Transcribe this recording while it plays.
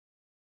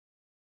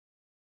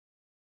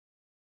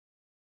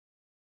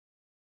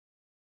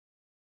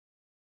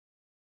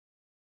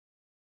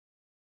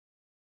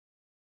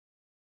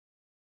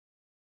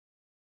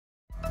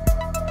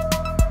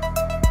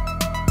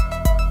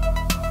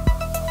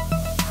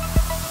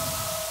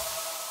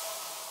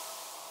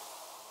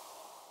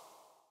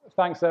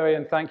Thanks, Zoe,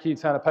 and thank you,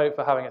 Turner Pope,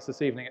 for having us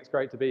this evening. It's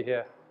great to be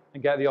here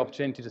and get the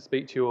opportunity to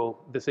speak to you all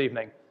this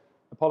evening.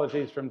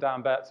 Apologies from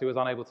Dan Betts, who was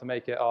unable to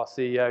make it, our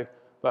CEO,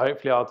 but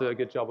hopefully I'll do a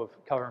good job of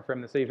covering for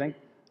him this evening.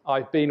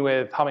 I've been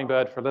with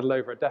Hummingbird for a little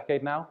over a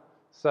decade now.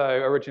 So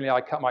originally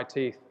I cut my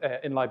teeth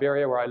in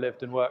Liberia, where I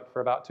lived and worked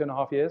for about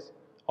 2.5 years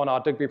on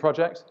our Digby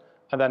project.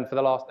 And then for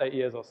the last 8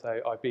 years or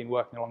so, I've been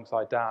working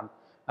alongside Dan,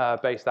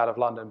 based out of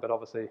London, but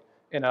obviously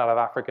in and out of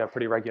Africa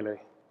pretty regularly.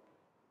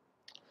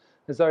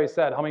 As Zoe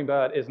said,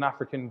 Hummingbird is an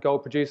African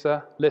gold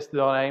producer listed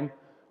on AIM.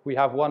 We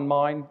have one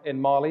mine in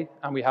Mali,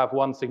 and we have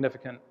one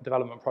significant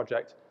development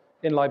project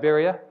in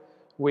Liberia.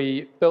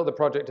 We built the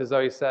project, as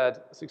Zoe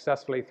said,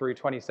 successfully through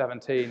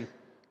 2017.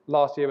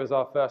 Last year was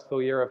our first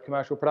full year of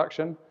commercial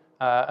production,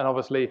 and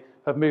obviously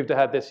have moved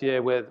ahead this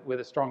year with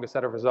a stronger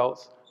set of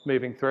results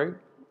moving through.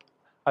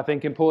 I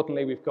think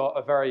importantly, we've got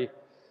a very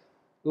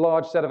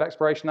large set of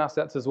exploration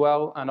assets as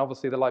well, and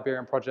obviously the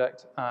Liberian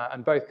project,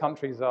 and both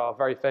countries are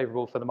very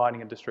favorable for the mining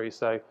industry,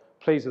 so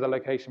pleased with the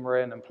location we're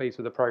in and pleased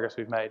with the progress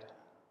we've made.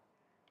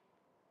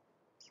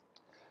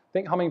 I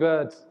think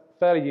Hummingbird's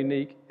fairly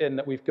unique in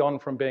that we've gone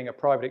from being a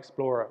private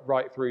explorer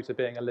right through to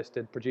being a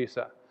listed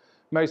producer.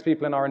 Most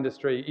people in our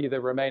industry either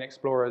remain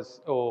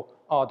explorers or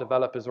are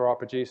developers or are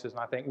producers,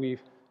 and I think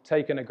we've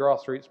taken a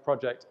grassroots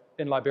project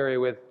in Liberia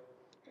with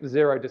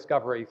zero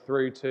discovery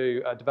through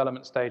to a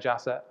development stage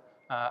asset.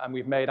 And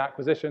we've made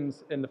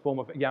acquisitions in the form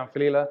of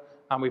Yamfilila,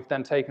 and we've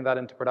then taken that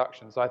into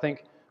production. So I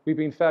think we've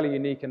been fairly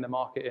unique in the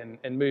market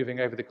in moving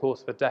over the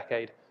course of a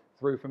decade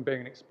through from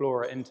being an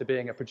explorer into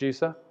being a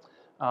producer.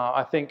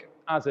 I think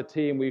as a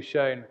team, we've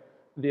shown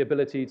the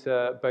ability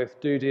to both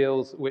do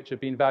deals which have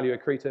been value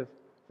accretive.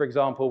 For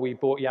example, we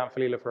bought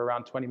Yamfilila for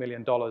around $20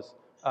 million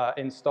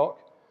in stock.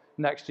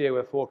 Next year,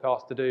 we're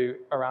forecast to do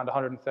around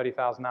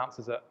 130,000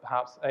 ounces at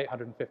perhaps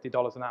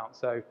 $850 an ounce.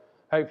 So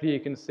hopefully you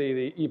can see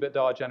the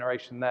EBITDA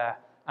generation there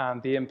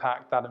and the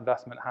impact that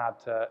investment had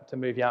to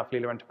move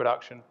Yamfilila into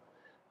production.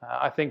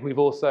 I think we've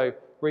also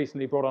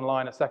recently brought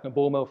online a second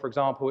ball mill, for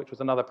example, which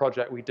was another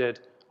project we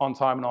did on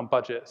time and on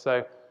budget.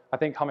 So I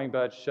think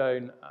Hummingbird's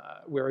shown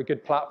we're a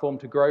good platform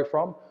to grow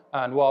from.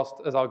 And whilst,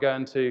 as I'll go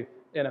into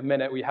in a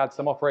minute, we had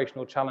some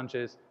operational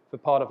challenges for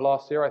part of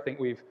last year, I think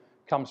we've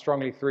come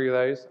strongly through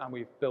those and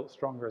we've built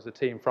stronger as a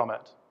team from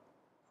it.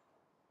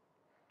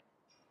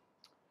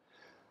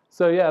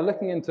 So yeah,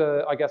 looking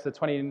into, I guess, the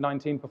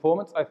 2019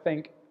 performance, I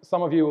think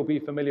some of you will be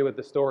familiar with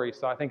the story,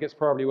 so I think it's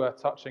probably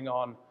worth touching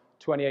on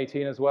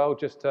 2018 as well,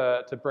 just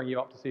to bring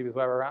you up to speed with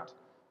where we're at.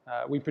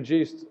 We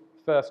produced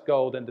first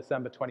gold in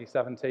December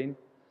 2017,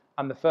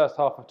 and the first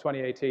half of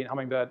 2018,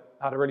 Hummingbird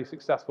had a really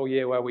successful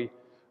year where we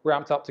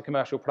ramped up to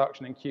commercial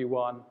production in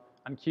Q1,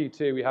 and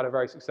Q2 we had a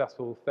very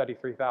successful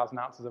 33,000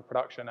 ounces of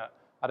production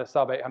at a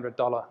sub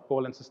 $800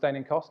 all-in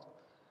sustaining cost.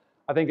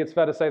 I think it's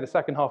fair to say the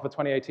second half of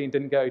 2018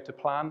 didn't go to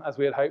plan as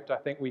we had hoped. I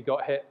think we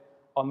got hit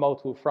on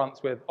multiple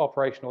fronts with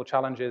operational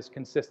challenges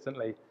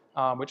consistently,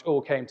 which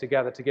all came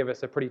together to give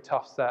us a pretty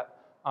tough set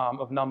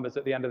of numbers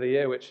at the end of the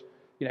year, which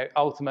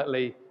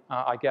ultimately,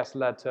 I guess,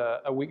 led to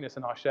a weakness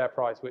in our share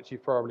price, which you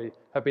probably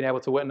have been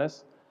able to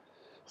witness.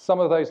 Some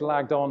of those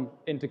lagged on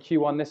into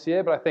Q1 this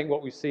year, but I think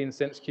what we've seen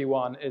since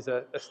Q1 is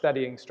a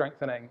steadying,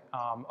 strengthening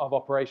of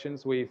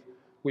operations.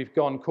 We've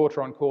gone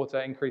quarter on quarter,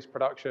 increased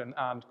production,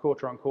 and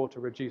quarter on quarter,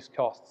 reduced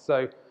costs.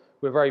 So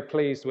we're very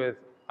pleased with,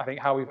 I think,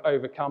 how we've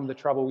overcome the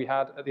trouble we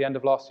had at the end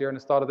of last year and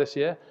the start of this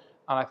year.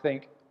 And I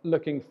think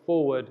looking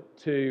forward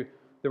to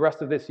the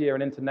rest of this year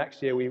and into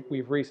next year,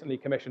 we've recently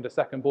commissioned a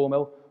second ball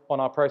mill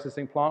on our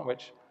processing plant,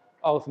 which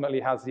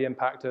ultimately has the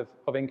impact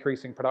of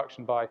increasing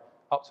production by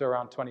up to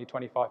around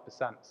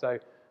 20–25%. So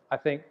I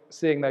think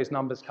seeing those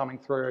numbers coming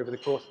through over the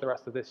course of the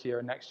rest of this year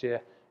and next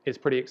year is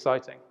pretty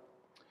exciting.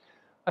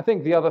 I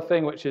think the other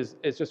thing which is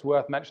just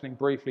worth mentioning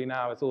briefly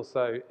now is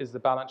the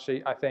balance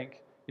sheet. I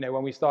think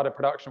when we started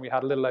production, we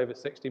had a little over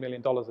 $60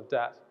 million of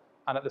debt,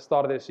 and at the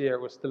start of this year,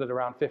 it was still at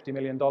around $50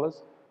 million.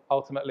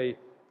 Ultimately,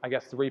 I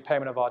guess the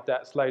repayment of our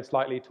debt slowed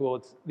slightly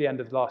towards the end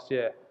of last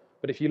year.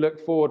 But if you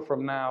look forward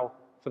from now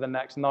for the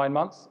next 9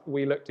 months,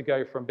 we look to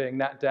go from being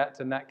net debt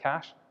to net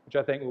cash, which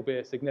I think will be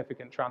a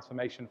significant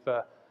transformation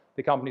for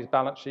the company's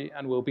balance sheet,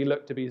 and will be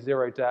looked to be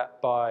zero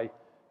debt by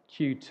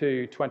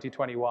Q2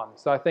 2021.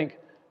 So I think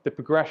the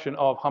progression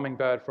of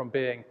Hummingbird from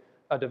being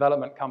a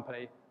development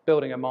company,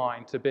 building a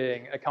mine, to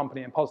being a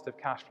company in positive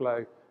cash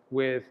flow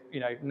with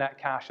net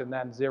cash and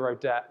then zero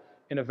debt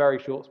in a very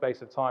short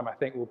space of time, I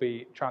think will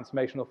be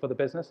transformational for the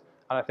business.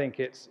 And I think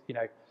it's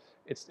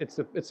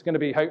going to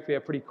be hopefully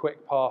a pretty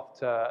quick path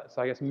to,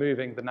 so I guess,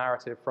 moving the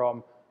narrative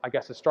from, I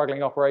guess, a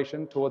struggling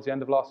operation towards the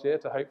end of last year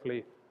to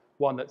hopefully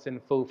one that's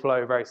in full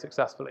flow very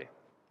successfully.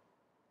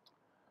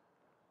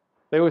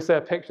 They always say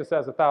a picture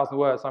says 1,000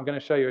 words, so I'm going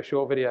to show you a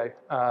short video,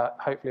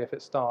 hopefully if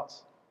it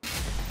starts.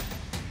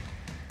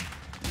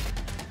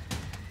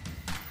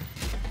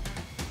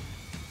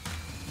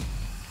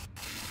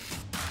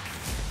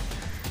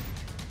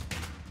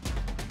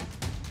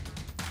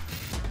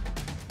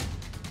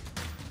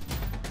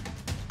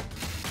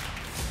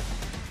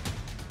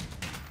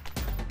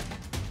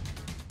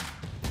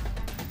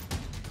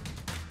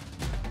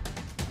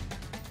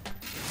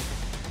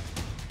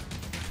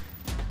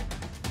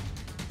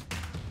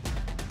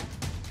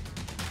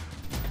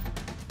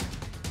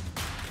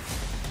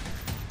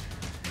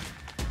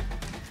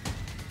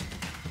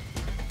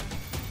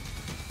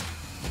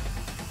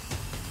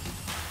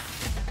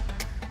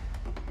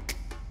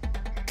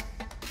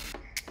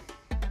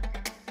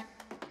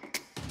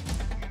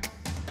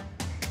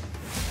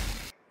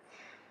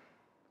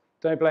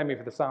 Don't blame me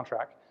for the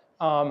soundtrack.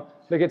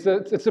 Look,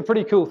 it's a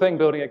pretty cool thing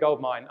building a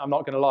gold mine. I'm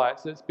not going to lie.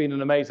 It's been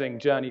an amazing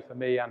journey for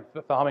me and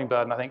for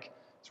Hummingbird, and I think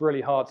it's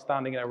really hard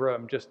standing in a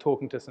room just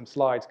talking to some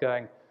slides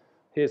going,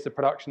 here's the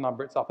production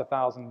number, it's up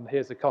 1,000,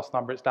 here's the cost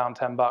number, it's down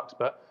 $10.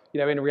 But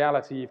in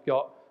reality, you've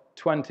got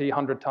 20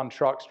 100-ton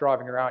trucks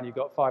driving around, you've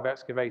got 5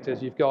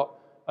 excavators, you've got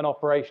an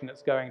operation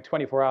that's going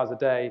 24 hours a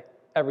day,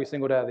 every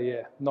single day of the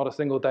year, not a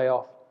single day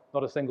off,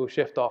 not a single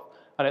shift off.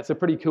 And it's a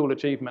pretty cool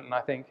achievement, and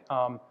I think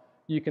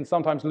you can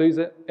sometimes lose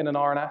it in an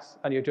RNS,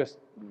 and you're just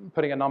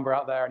putting a number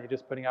out there, and you're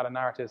just putting out a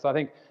narrative. So I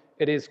think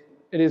it is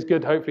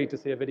good, hopefully, to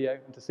see a video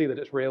and to see that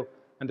it's real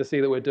and to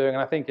see that we're doing.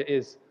 And I think it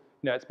is,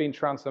 it's been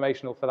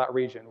transformational for that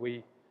region.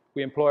 We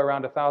employ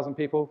around 1,000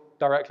 people,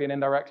 directly and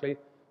indirectly.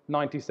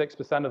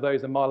 96% of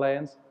those are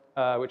Malayans,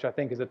 which I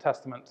think is a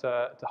testament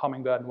to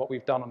Hummingbird and what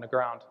we've done on the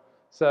ground.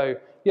 So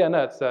yeah,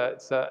 no,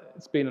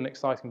 it's been an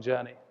exciting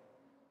journey.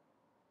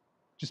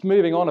 Just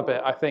moving on a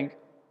bit, I think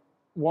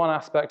one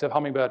aspect of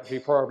Hummingbird we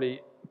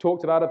probably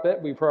talked about a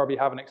bit, we probably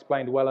haven't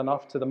explained well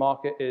enough to the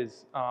market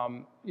is,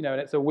 and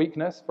it's a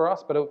weakness for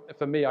us, but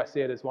for me, I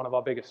see it as one of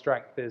our biggest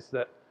strengths, is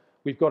that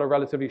we've got a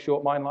relatively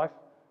short mine life.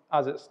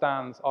 As it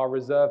stands, our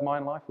reserve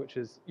mine life, which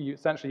is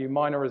essentially you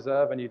mine a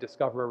reserve and you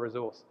discover a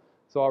resource.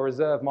 So our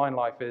reserve mine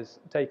life is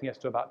taking us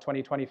to about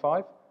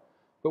 2025,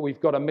 but we've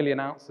got 1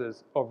 million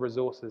ounces of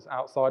resources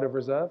outside of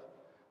reserve.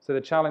 So the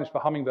challenge for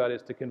Hummingbird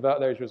is to convert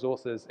those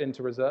resources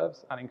into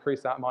reserves and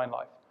increase that mine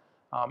life.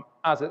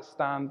 As it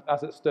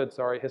stood,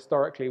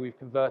 historically, we've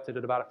converted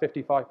at about a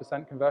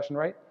 55% conversion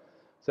rate.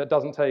 So it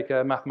doesn't take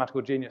a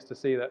mathematical genius to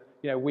see that,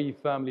 we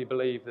firmly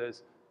believe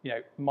there's,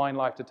 mine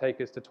life to take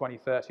us to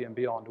 2030 and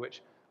beyond,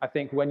 which I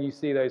think when you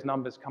see those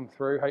numbers come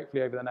through,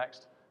 hopefully over the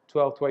next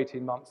 12 to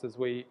 18 months as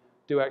we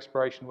do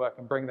exploration work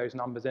and bring those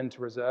numbers into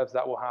reserves,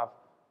 that will have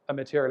a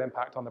material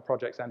impact on the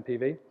project's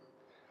NPV.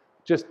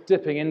 Just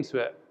dipping into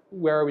it,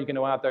 where are we going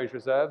to add those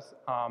reserves?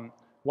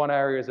 One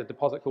area is a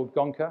deposit called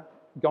Gonka.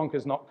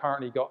 Gonka's not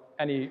currently got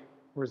any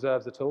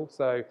reserves at all,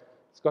 so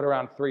it's got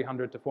around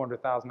 300 to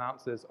 400,000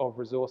 ounces of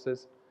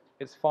resources.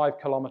 It's 5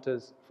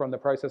 kilometers from the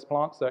process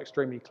plant, so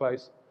extremely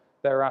close.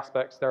 There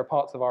are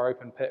parts of our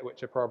open pit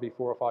which are probably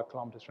 4 or 5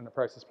 kilometers from the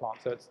process plant,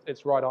 so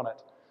it's right on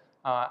it.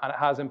 And it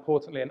has,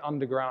 importantly, an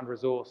underground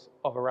resource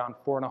of around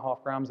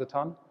 4.5 grams a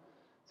ton.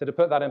 So to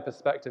put that in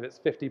perspective, it's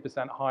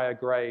 50% higher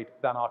grade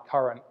than our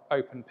current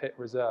open pit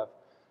reserve.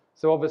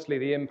 So obviously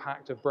the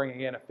impact of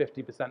bringing in a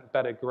 50%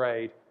 better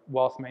grade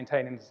whilst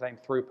maintaining the same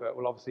throughput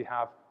will obviously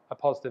have a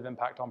positive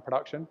impact on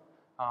production.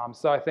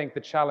 So I think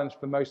the challenge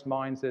for most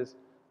mines is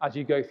as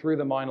you go through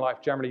the mine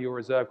life, generally your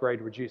reserve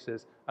grade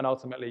reduces and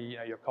ultimately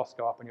your costs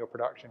go up and your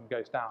production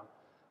goes down.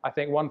 I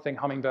think one thing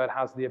Hummingbird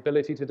has the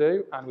ability to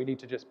do, and we need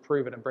to just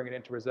prove it and bring it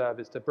into reserve,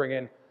 is to bring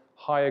in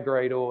higher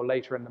grade ore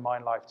later in the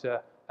mine life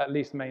to at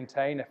least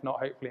maintain, if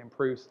not hopefully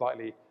improve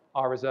slightly,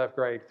 our reserve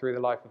grade through the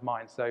life of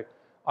mine. So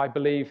I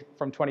believe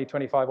from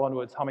 2025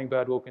 onwards,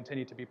 Hummingbird will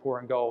continue to be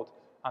pouring gold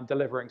and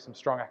delivering some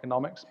strong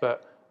economics,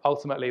 but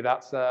ultimately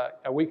that's a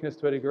weakness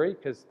to a degree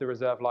because the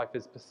reserve life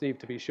is perceived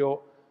to be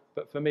short.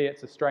 But for me,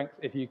 it's a strength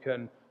if you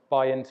can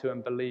buy into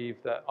and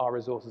believe that our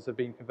resources have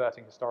been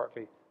converting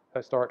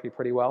historically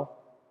pretty well.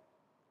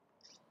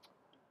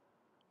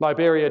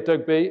 Liberia,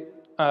 Dugby.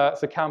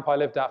 It's a camp I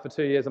lived at for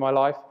 2 years of my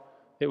life.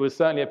 It was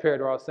certainly a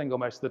period where I was single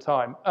most of the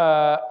time.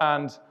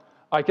 And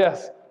I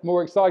guess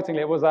more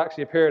excitingly, it was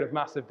actually a period of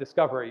massive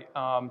discovery.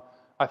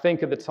 I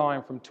think at the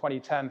time from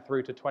 2010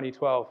 through to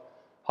 2012,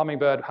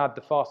 Hummingbird had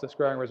the fastest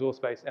growing resource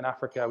base in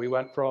Africa. We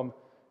went from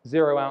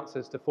 0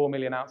 ounces to 4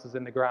 million ounces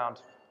in the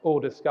ground,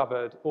 all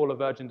discovered, all a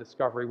virgin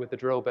discovery with the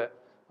drill bit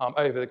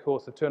over the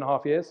course of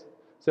 2.5 years.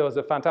 So it was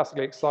a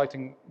fantastically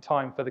exciting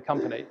time for the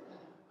company.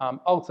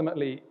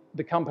 Ultimately,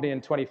 the company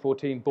in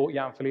 2014 bought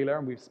Yanfolila,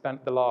 and we've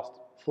spent the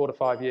last 4 to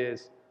 5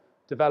 years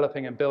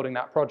developing and building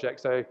that project.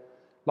 So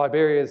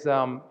Liberia's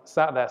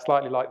sat there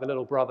slightly like the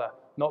little brother,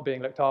 not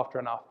being looked after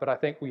enough. But I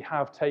think we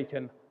have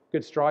taken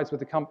good strides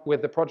with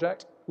the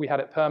project. We had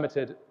it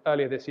permitted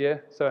earlier this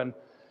year. So in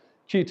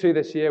Q2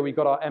 this year, we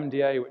got our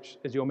MDA, which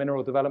is your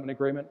Mineral Development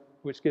Agreement,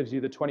 which gives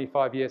you the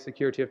 25-year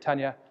security of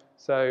tenure.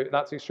 So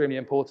that's extremely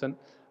important.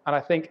 And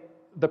I think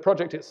the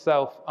project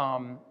itself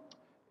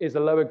is a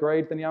lower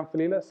grade than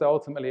Yanfolila. So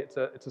ultimately, it's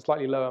a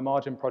slightly lower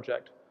margin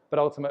project. But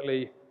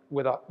ultimately,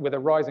 with a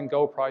rising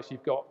gold price,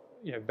 you've got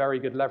very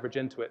good leverage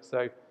into it.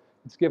 So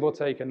it's give or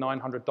take a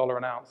 $900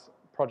 an ounce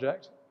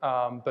project.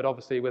 But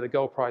obviously, with a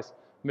gold price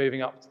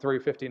moving up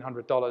through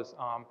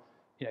 $1,500,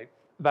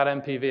 that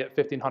NPV at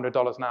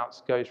 $1,500 an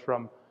ounce goes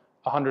from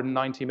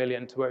 190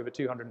 million to over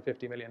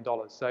 $250 million.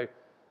 So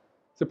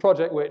it's a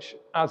project which,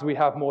 as we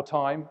have more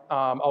time,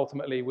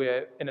 ultimately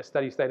we're in a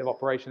steady state of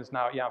operations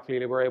now at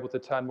Yanfolila. We're able to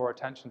turn more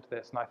attention to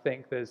this, and I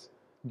think there's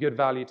good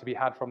value to be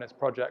had from this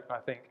project. And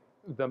I think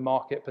the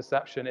market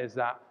perception is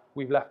that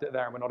we've left it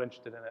there and we're not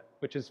interested in it,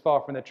 which is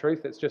far from the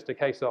truth. It's just a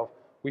case of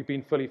we've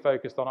been fully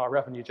focused on our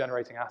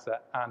revenue-generating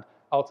asset, and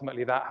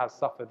ultimately that has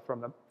suffered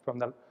from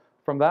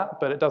that.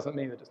 But it doesn't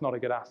mean that it's not a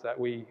good asset.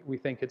 We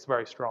think it's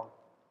very strong.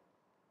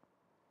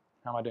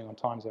 How am I doing on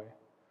time, Zoe?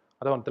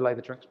 I don't want to delay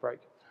the drinks break.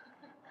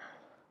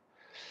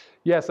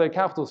 Yeah, so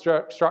capital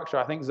structure,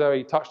 I think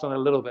Zoe touched on it a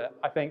little bit.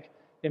 I think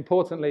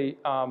importantly,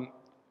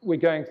 we're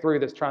going through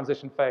this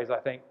transition phase. I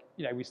think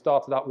we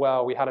started up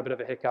well, we had a bit of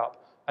a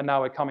hiccup, and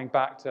now we're coming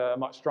back to a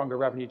much stronger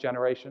revenue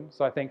generation.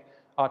 So I think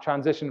our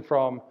transition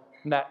from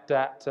net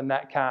debt to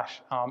net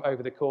cash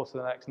over the course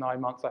of the next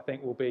 9 months, I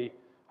think will be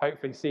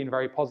hopefully seen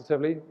very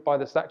positively by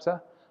the sector.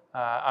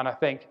 And I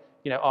think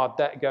our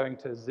debt going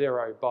to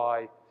zero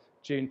by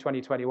June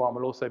 2021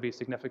 will also be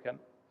significant.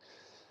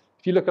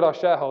 If you look at our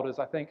shareholders,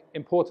 I think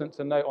important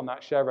to note on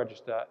that share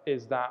register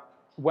is that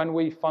when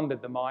we funded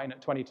the mine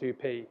at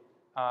 22p,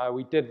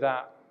 we did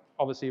that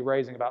obviously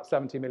raising about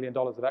 $70 million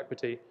of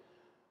equity.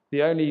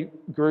 The only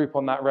group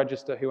on that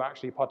register who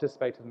actually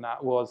participated in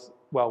that was,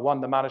 well,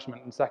 one, the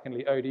management, and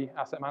secondly, OD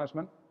Asset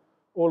Management.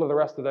 All of the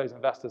rest of those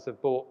investors have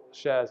bought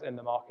shares in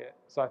the market.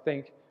 So I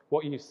think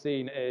what you've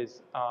seen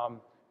is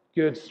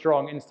good,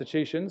 strong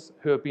institutions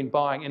who have been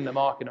buying in the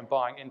market and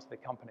buying into the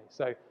company.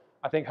 So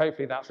I think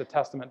hopefully that's a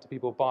testament to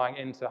people buying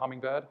into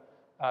Hummingbird.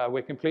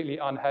 We're completely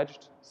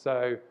unhedged,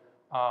 so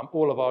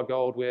all of our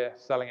gold, we're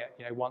selling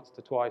it once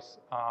to twice,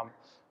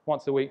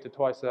 once a week to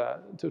twice to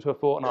a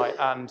fortnight,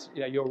 and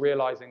you're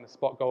realizing the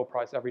spot gold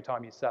price every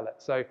time you sell it.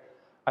 So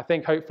I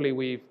think hopefully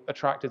we've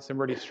attracted some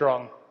really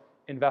strong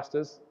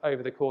investors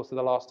over the course of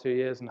the last 2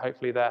 years, and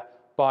hopefully they're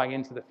buying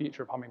into the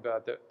future of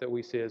Hummingbird that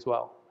we see as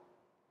well.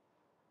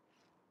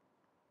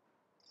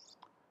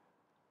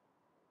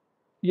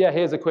 Yeah,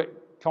 here's a quick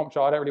comp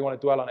chart. I don't really want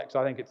to dwell on it because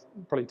I think it's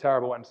probably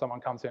terrible when someone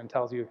comes here and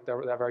tells you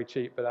they're very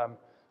cheap, but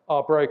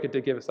our broker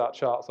did give us that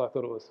chart, so I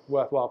thought it was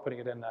worthwhile putting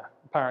it in there.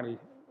 Apparently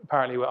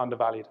we're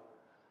undervalued.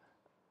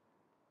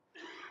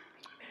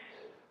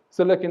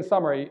 So look, in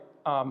summary,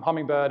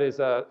 Hummingbird is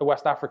a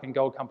West African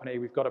gold company.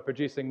 We've got a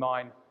producing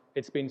mine.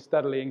 It's been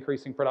steadily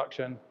increasing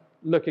production.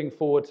 Looking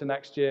forward to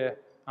next year,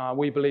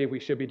 we believe we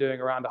should be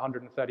doing around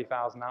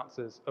 130,000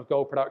 ounces of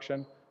gold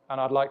production, and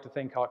I'd like to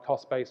think our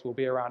cost base will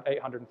be around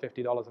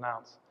 $850 an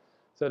ounce.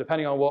 So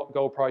depending on what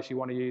gold price you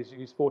want to use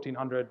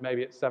 1,400,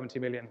 maybe it's 70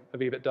 million of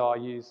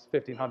EBITDA, use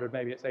 1,500,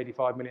 maybe it's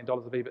 $85 million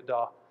of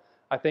EBITDA.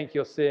 I think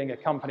you're seeing a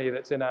company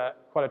that's in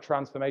quite a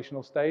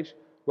transformational stage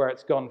where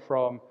it's gone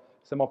from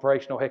some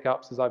operational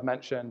hiccups, as I've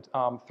mentioned,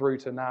 through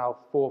to now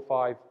 4 or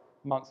 5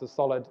 months of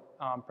solid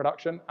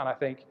production. And I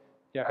think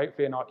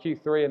hopefully in our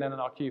Q3 and then in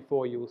our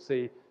Q4, you will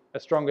see a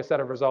stronger set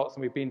of results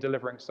than we've been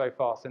delivering so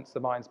far since the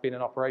mine's been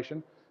in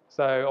operation.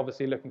 So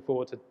obviously looking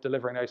forward to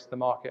delivering those to the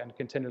market and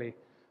continually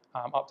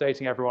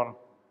updating everyone.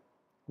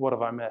 What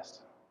have I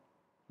missed?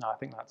 No, I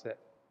think that's it.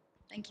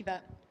 Thank you,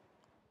 Bert.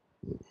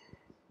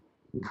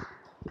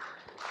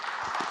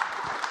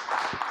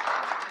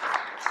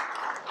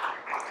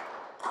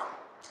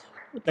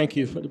 Thank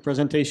you for the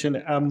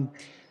presentation.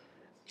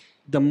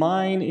 The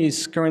mine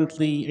is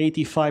currently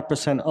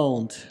 85%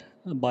 owned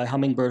by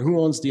Hummingbird. Who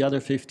owns the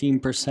other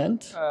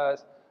 15%?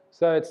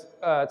 So it's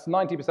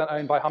 90%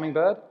 owned by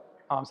Hummingbird.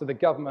 So the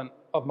government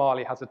of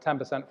Mali has a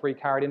 10% free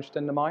carried interest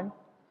in the mine.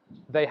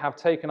 They have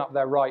taken up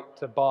their right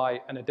to buy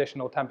an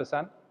additional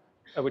 10%,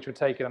 which would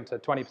take them to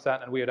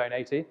 20%, and we would own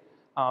 80%.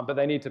 But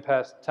they need to pay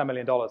us $10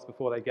 million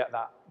before they get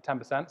that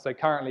 10%. So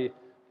currently,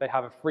 they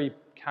have a free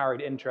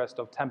carried interest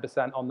of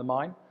 10% on the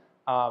mine.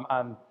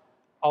 And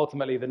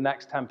ultimately, the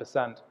next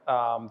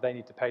 10%, they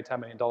need to pay $10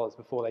 million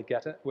before they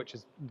get it, which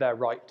is their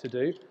right to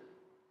do.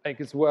 I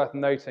think it's worth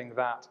noting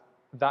that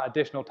that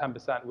additional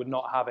 10% would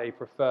not have a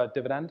preferred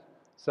dividend.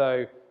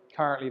 So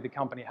currently, the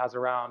company has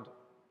around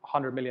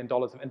 $100 million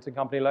of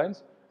intercompany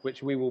loans,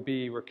 which we will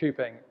be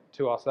recouping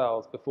to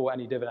ourselves before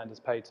any dividend is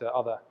paid to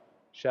other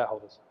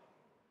shareholders.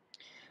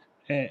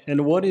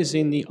 And what is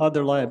in the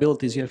other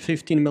liabilities? You have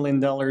 $15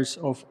 million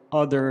of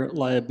other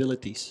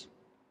liabilities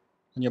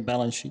on your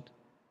balance sheet.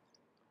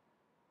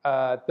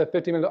 The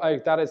 $50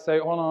 million, that is,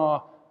 so on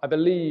our, I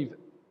believe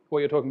what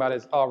you're talking about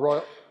is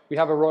we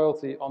have a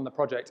royalty on the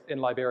project in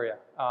Liberia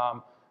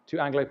to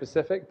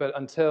Anglo-Pacific, but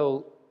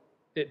until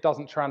it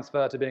doesn't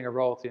transfer to being a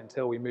royalty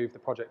until we move the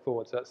project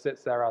forward. So it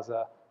sits there as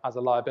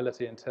a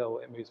liability until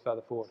it moves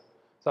further forward.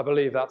 So I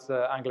believe that's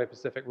the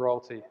Anglo-Pacific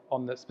royalty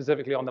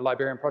specifically on the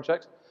Liberian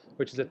project,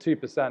 which is a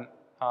 2%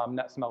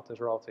 net smelters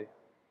royalty.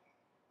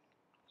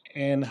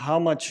 And how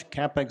much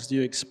capex do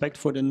you expect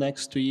for the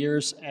next 2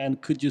 years?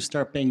 And could you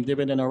start paying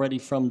dividend already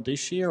from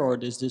this year, or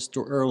is this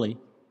too early?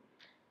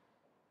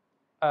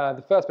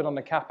 The first bit on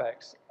the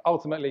capex,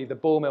 ultimately the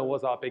ball mill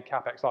was our big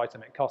capex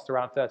item. It cost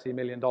around $30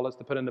 million to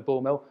put in the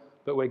ball mill,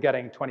 but we're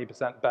getting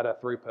 20% better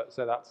throughput,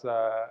 so that's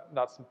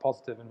a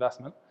positive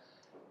investment.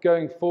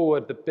 Going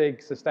forward, the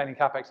big sustaining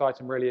capex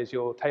item really is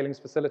your tailings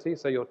facility,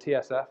 so your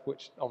TSF,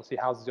 which obviously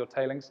houses your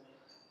tailings.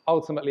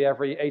 Ultimately,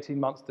 every 18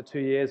 months to 2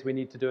 years, we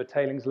need to do a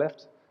tailings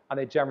lift, and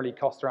they generally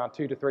cost around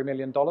 $2 to $3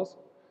 million.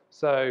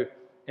 So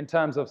in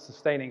terms of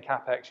sustaining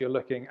capex, you're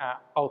looking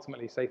at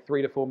ultimately, say,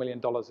 $3 to $4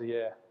 million a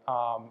year,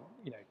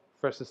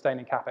 for a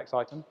sustaining capex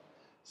item.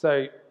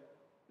 So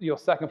your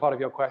second part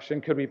of your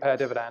question, could we pay a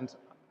dividend?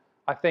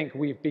 I think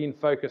we've been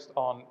focused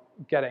on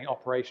getting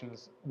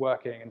operations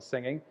working and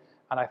singing,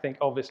 and I think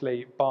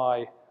obviously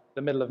by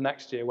the middle of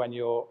next year, when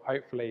you're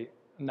hopefully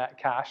net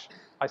cash,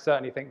 I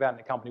certainly think then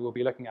the company will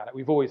be looking at it.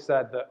 We've always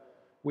said that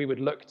we would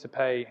look to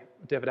pay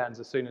dividends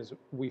as soon as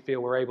we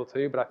feel we're able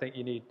to, but I think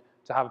you need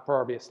to have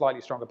probably a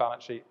slightly stronger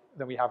balance sheet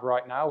than we have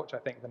right now, which I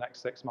think the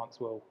next 6 months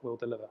will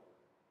deliver.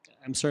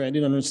 I'm sorry, I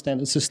didn't understand.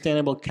 The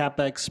sustainable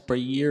capex per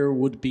year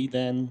would be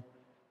then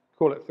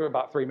Call it through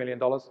about $3 million.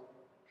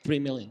 3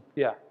 million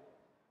Yeah.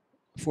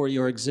 for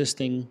your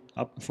existing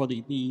for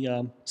the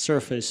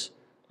surface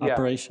Yeah.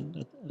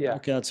 operation. Yeah.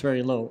 Okay, that's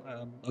very low.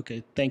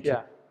 Okay, thank you.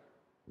 Yeah.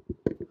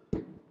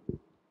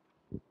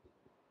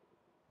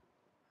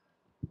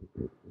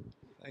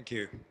 Thank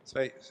you. It's a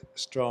very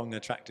strong,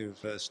 attractive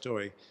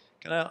story.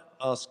 Can I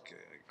ask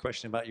a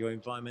question about your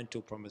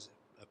environmental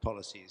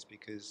policies?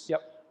 Because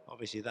Yep.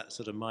 obviously that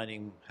sort of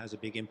mining has a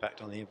big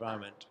impact on the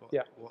environment.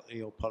 What are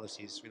your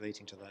policies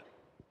relating to that?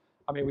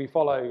 I mean, we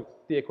follow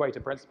the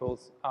Equator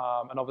principles,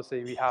 and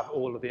obviously we have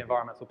all of the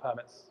environmental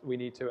permits we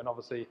need to, and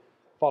obviously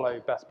follow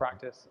best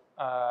practice.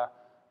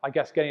 I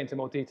guess getting into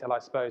more detail, I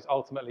suppose,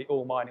 ultimately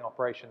all mining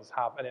operations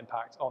have an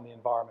impact on the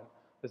environment.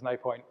 There's no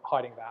point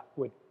hiding that.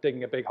 We're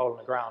digging a big hole in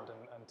the ground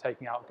and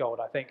taking out gold.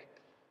 I think,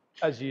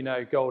 as you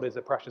know, gold is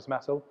a precious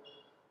metal.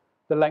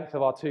 The length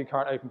of our 2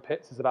 current open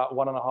pits is about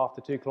 1.5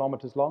 to 2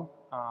 kilometers long,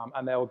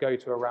 and they will go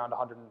to around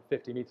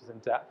 150 meters in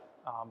depth.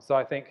 So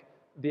I think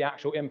the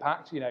actual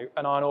impact,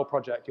 an iron ore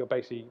project, you're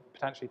basically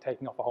potentially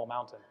taking off a whole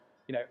mountain.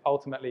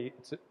 Ultimately,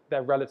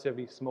 they're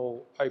relatively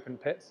small open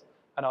pits,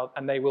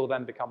 and they will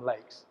then become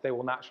lakes. They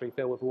will naturally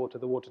fill with water.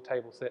 The water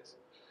table sits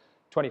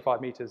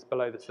 25 meters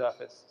below the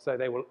surface, so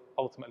they will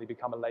ultimately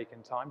become a lake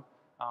in time.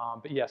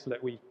 But yes,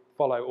 look, we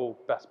follow all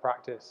best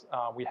practice.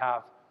 We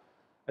have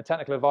a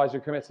technical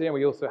advisory committee, and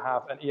we also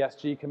have an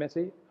ESG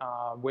committee,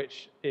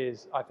 which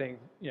is, I think,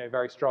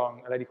 very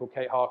strong. A lady called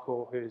Kate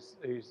Harcourt,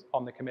 who's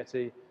on the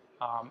committee,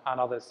 and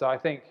others. So I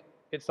think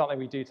it's something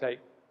we do take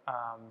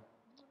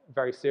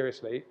very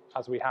seriously,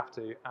 as we have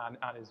to,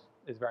 and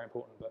is very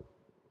important. But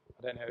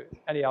I don't know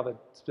any other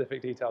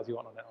specific details you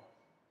want on it.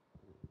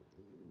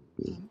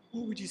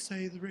 What would you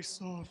say the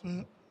risks are of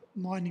a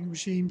mining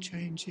regime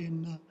change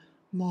in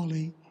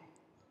Mali?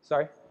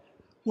 Sorry?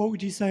 What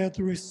would you say are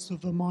the risks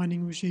of a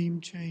mining regime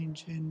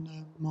change in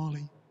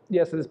Mali?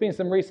 Yeah, so there's been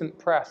some recent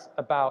press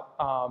about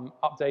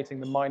updating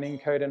the mining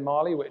code in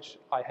Mali, which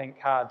I think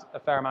had a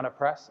fair amount of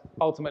press.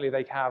 Ultimately,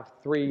 they have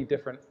 3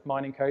 different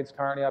mining codes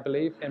currently, I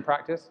believe, in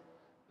practice.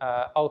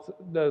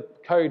 The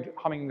code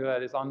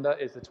Hummingbird is under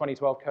is the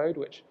 2012 code,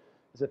 which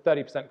is a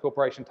 30%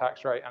 corporation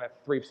tax rate and a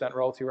 3%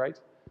 royalty rate.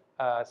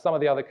 Some of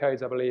the other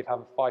codes, I believe, have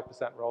a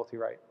 5% royalty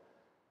rate.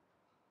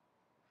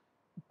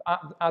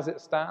 As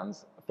it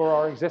stands, for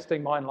our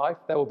existing mine life,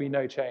 there will be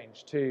no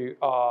change to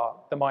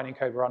the mining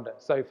code we're under.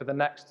 So for the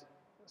next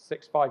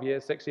 6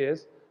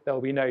 years, there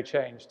will be no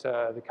change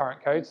to the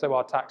current code. So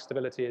our tax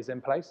stability is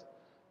in place.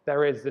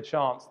 There is the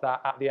chance that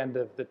at the end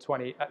of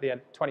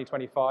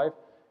 2025,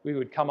 we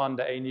would come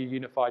under a new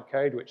unified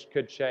code, which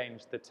could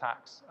change the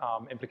tax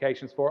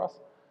implications for us.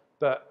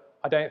 But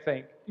I don't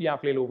think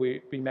Yamflil will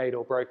be made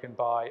or broken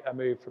by a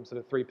move from sort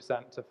of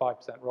 3% to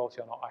 5%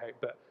 royalty or not, I hope.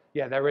 But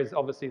yeah, there is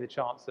obviously the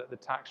chance that the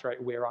tax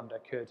rate we're under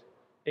could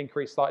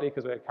increase slightly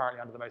because we're currently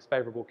under the most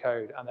favorable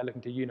code, and they're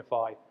looking to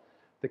unify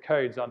the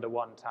codes under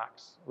one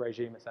tax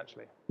regime,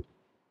 essentially.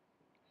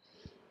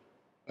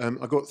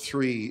 I've got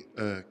 3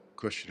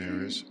 question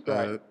areas.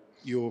 Right.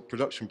 Your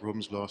production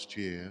problems last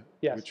year,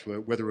 Yes. which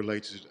were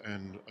weather-related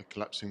and a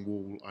collapsing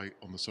wall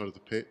on the side of the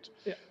pit.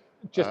 Yeah.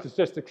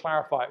 Just to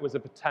clarify, it was a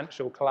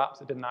potential collapse.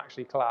 It didn't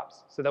actually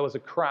collapse. So there was a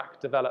crack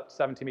developed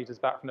 70 meters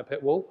back from the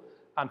pit wall.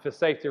 And for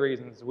safety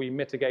reasons, we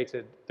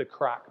mitigated the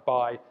crack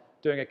by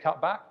doing a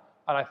cutback.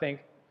 And I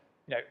think,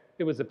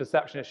 it was a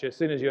perception issue. As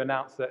soon as you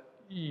announce that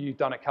you've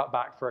done a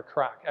cutback for a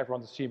crack,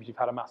 everyone assumes you've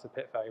had a massive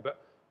pit failure.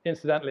 But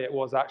incidentally, it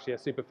was actually a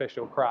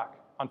superficial crack,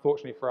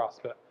 unfortunately for us.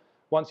 But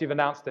once you've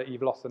announced it,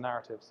 you've lost the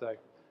narrative. So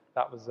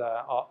that was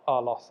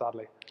our loss,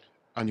 sadly.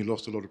 And you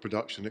lost a lot of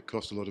production. It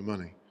cost a lot of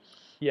money.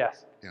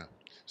 Yes. Yeah.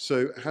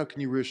 So how can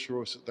you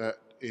reassure us that that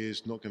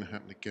is not going to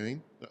happen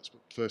again? That's the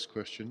first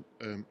question.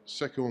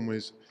 Second one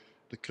was,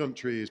 the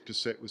country is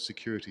beset with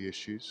security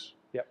issues.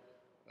 Yep.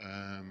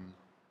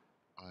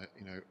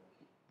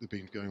 They've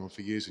been going on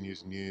for years and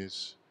years and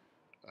years.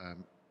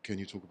 Can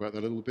you talk about that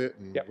a little bit,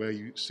 and Yep. where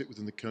you sit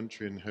within the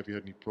country, and have you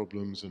had any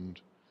problems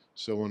and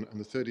so on? And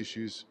the third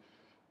issue is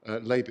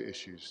labour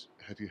issues.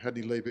 Have you had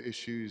any labour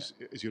issues?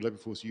 Yep. Is your labour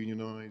force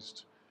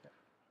unionised? Yep.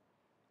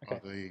 Okay. Are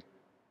they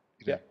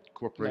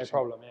cooperating? No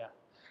problem, yeah.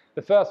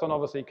 The first one,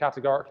 obviously,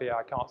 categorically,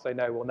 I can't say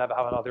no, we'll never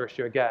have another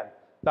issue again.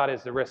 That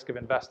is the risk of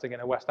investing in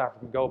a West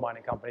African gold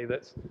mining company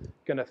that's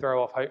going to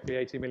throw off hopefully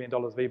 $80 million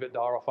of EBITDA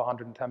off a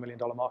 $110 million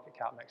market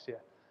cap next year.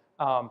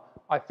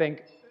 I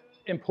think,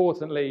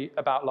 importantly,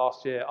 about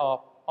last year,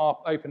 our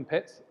open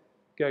pits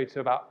go to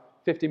about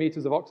 50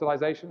 meters of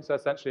oxidization, so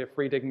essentially a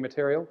free digging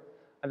material.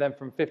 And then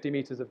from 50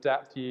 meters of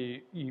depth,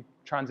 you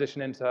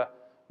transition into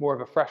more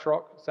of a fresh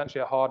rock,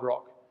 essentially a hard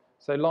rock.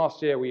 So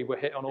last year, we were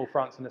hit on all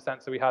fronts in the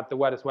sense that we had the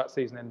wettest wet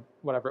season in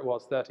whatever it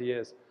was, 30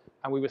 years.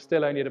 And we were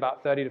still only at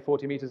about 30 to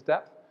 40 meters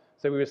depth.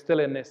 So we were still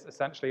in this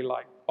essentially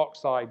like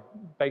oxide,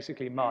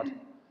 basically mud.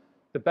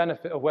 The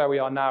benefit of where we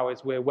are now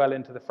is we're well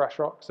into the fresh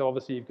rock, so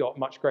obviously you've got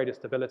much greater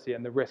stability,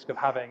 and the risk of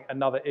having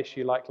another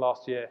issue like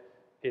last year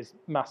is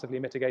massively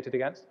mitigated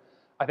against.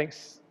 I think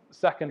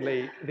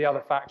secondly, the other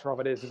factor of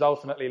it is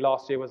ultimately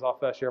last year was our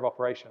first year of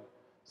operation.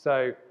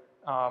 So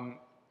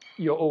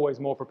you're always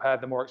more prepared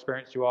the more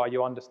experienced you are.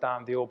 You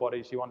understand the ore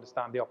bodies, you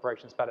understand the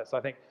operations better. So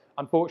I think,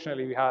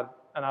 unfortunately, we had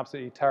an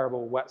absolutely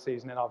terrible wet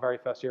season in our very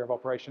first year of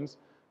operations.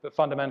 But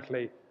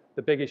fundamentally,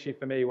 the big issue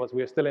for me was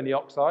we were still in the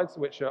oxides,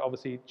 which are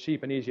obviously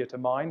cheap and easier to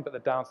mine, but the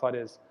downside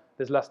is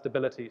there's less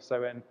stability.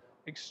 So in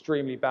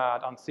extremely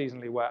bad,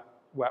 unseasonably wet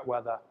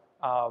weather,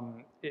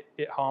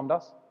 it harmed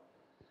us.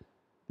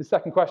 The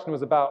second question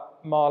was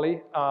about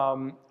Mali.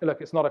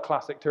 Look, it's not a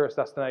classic tourist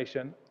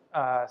destination.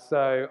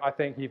 So I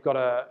think you've got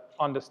to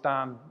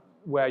understand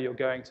where you're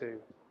going to.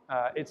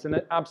 It's an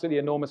absolutely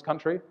enormous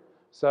country.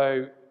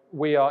 So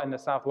we are in the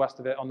southwest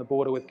of it on the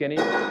border with Guinea,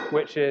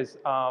 which is,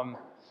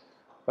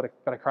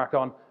 better crack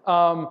on,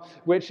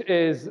 which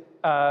is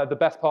the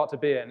best part to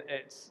be in.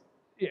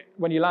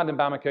 When you land in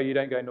Bamako, you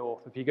don't go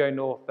north. If you go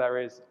north, there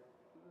is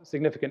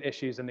significant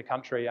issues in the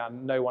country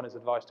and no one is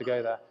advised to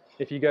go there.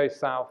 If you go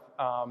south,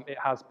 it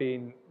has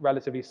been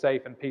relatively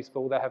safe and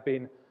peaceful. There have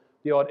been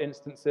the odd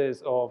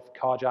instances of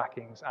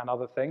carjackings and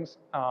other things,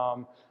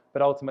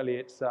 but ultimately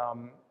it's,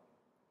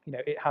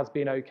 it has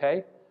been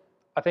okay.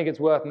 I think it's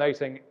worth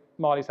noting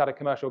Mali's had a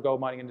commercial gold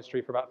mining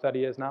industry for about 30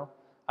 years now,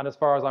 and as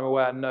far as I'm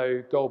aware,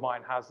 no gold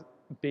mine has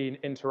been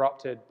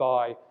interrupted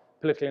by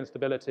political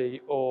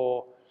instability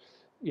or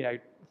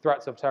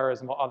threats of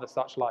terrorism or other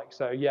such like.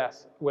 So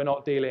yes, we're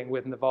not dealing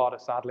with Nevada,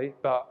 sadly,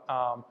 but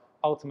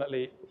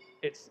ultimately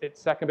it's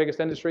second biggest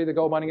industry, the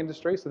gold mining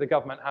industry. So the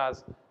government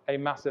has a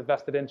massive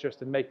vested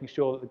interest in making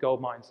sure that the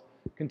gold mines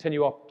continue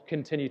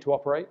to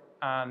operate,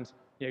 and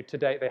to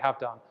date they have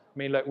done. I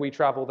mean, look, we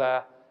travel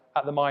there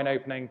at the mine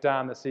opening.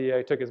 Dan, the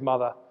CEO, took his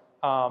mother.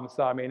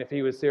 So I mean, if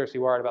he was seriously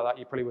worried about that,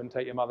 you probably wouldn't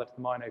take your mother to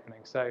the mine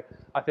opening. So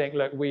I think,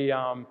 look, we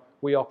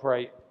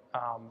operate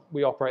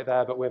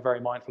there, but we're very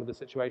mindful of the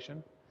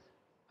situation.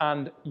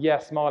 And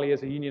yes, Mali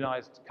is a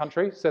unionized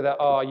country, so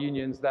there are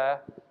unions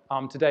there.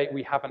 To date,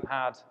 we haven't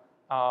had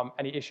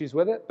any issues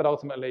with it, but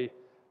ultimately,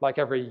 like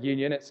every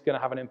union, it's going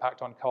to have an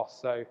impact on costs.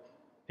 So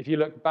if you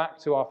look back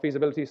to our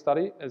feasibility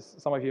study, as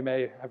some of you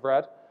may have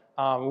read,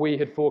 we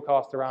had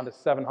forecast around a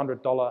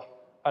 $700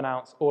 an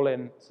ounce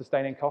all-in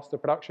sustaining cost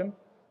of production,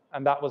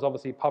 and that was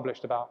obviously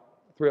published about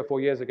 3 or 4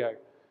 years ago.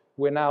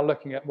 We're now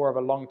looking at more of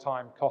a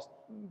long-time cost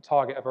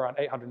target of around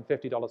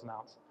 $850 an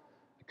ounce.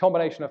 A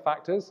combination of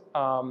factors.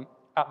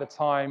 At the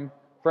time,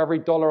 for every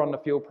dollar on the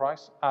fuel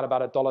price, add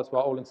about $1 to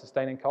our all-in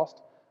sustaining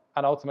cost,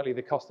 and ultimately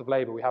the cost of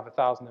labor. We have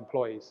 1,000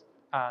 employees,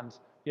 and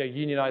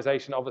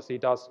unionization obviously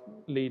does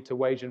lead to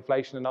wage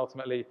inflation, and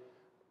ultimately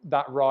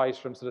that rise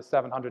from sort of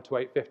 700 to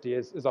 850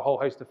 is a whole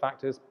host of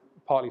factors,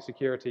 partly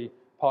security,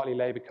 partly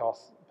labor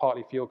costs,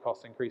 partly fuel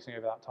costs increasing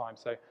over that time.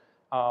 So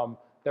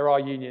there are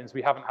unions.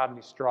 We haven't had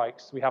any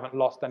strikes. We haven't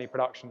lost any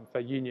production for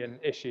union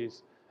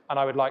issues, and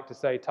I would like to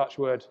say, touch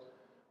wood,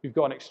 we've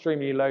got an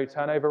extremely low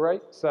turnover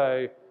rate.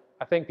 So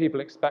I think people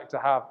expect to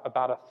have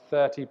about a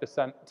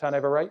 30%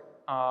 turnover rate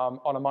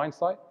on a mine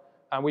site.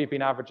 And we've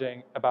been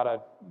averaging about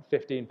a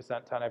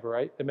 15% turnover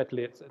rate.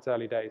 Admittedly, it's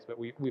early days, but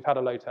we've had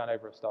a low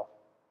turnover of staff.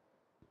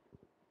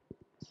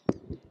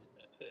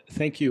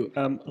 Thank you.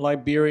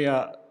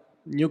 Liberia,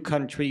 new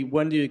country,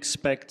 when do you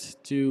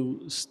expect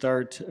to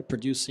start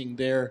producing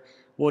there?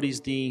 What is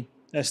the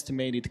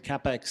estimated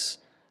capex?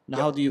 And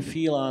how do you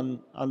feel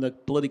on the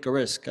political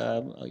risk?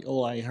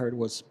 All I heard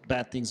was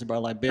bad things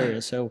about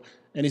Liberia. So,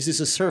 and is this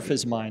a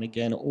surface mine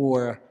again,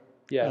 or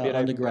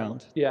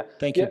underground? Yeah.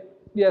 Thank you.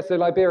 Yeah, so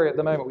Liberia at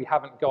the moment, we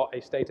haven't got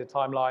a stated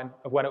timeline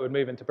of when it would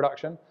move into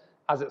production.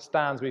 As it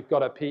stands, we've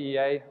got a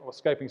PEA or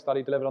scoping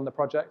study delivered on the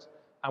project,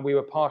 and we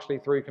were partially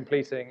through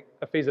completing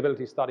a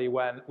feasibility study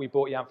when we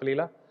bought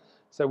Yanfolila.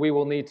 So we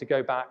will need to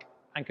go back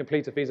and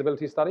complete a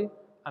feasibility study,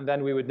 and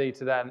then we would need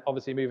to then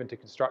obviously move into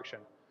construction.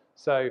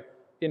 So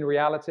in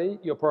reality,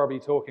 you're probably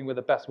talking, with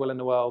the best will in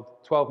the world,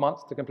 12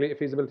 months to complete a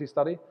feasibility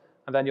study,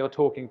 and then you're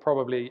talking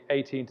probably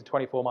 18 to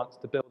 24 months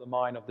to build a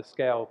mine of the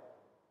scale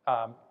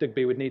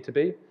Digby would need to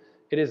be.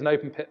 It is an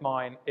open pit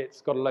mine.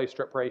 It's got a low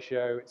strip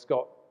ratio. It's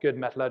got good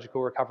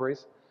metallurgical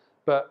recoveries.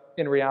 But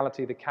in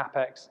reality, the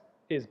capex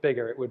is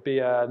bigger. It would be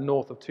a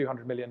north of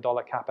 $200 million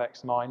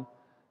capex mine.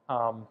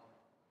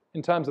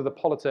 In terms of the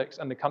politics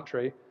and the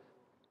country,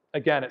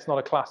 again, it's not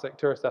a classic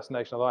tourist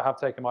destination, although I have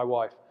taken my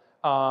wife.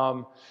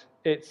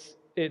 It's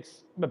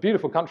a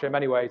beautiful country in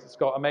many ways. It's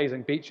got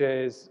amazing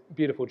beaches,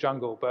 beautiful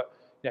jungle, but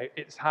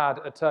it's had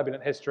a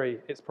turbulent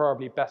history. It's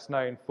probably best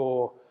known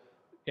for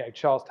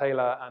Charles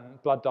Taylor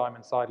and Blood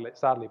Diamond,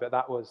 sadly, but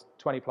that was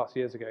 20 plus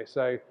years ago.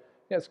 So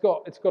it's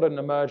got an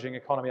emerging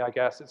economy, I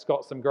guess. It's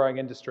got some growing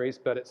industries,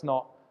 but it's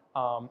not,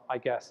 I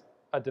guess,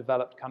 a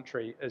developed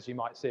country as you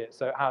might see it.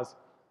 So it has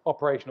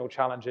operational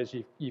challenges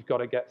you've got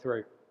to get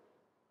through.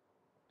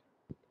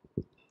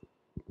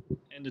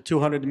 And the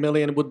 200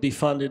 million would be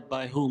funded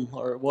by whom,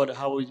 or what?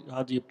 How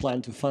do you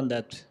plan to fund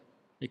that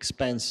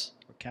expense,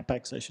 or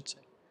capex, I should say?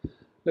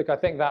 Look, I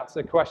think that's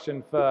a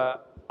question for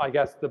I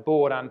guess, the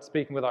board and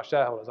speaking with our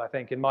shareholders, I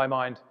think in my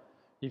mind,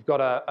 you've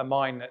got a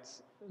mine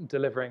that's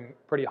delivering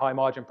pretty high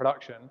margin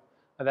production.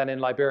 And then in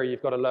Liberia,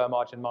 you've got a lower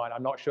margin mine.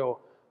 I'm not sure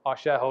our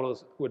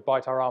shareholders would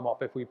bite our arm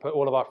off if we put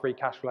all of our free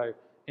cash flow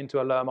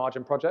into a lower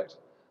margin project.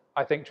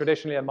 I think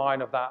traditionally a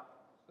mine of that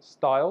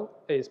style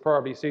is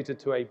probably suited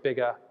to a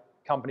bigger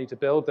company to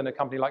build than a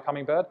company like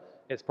Hummingbird.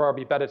 It's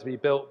probably better to be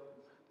built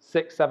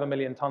 6-7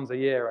 million tons a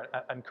year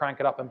and crank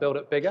it up and build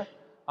it bigger.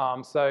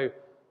 So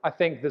I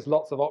think there's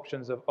lots of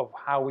options of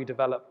how we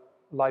develop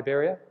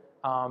Liberia.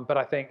 But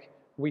I think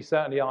we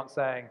certainly aren't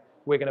saying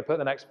we're going to put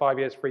the next 5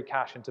 years free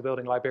cash into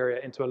building Liberia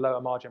into a lower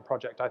margin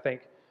project. I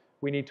think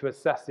we need to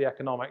assess the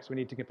economics, we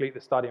need to complete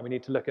the study, and we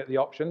need to look at the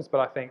options.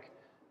 But I think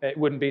it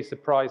wouldn't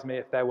surprise me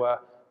if there were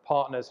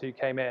partners who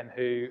came in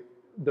who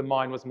the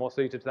mine was more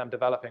suited to them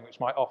developing, which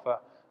might offer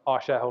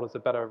our shareholders a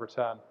better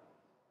return.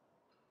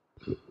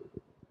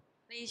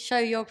 Please show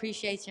your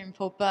appreciation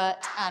for Bert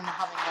and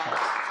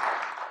Hummingbird.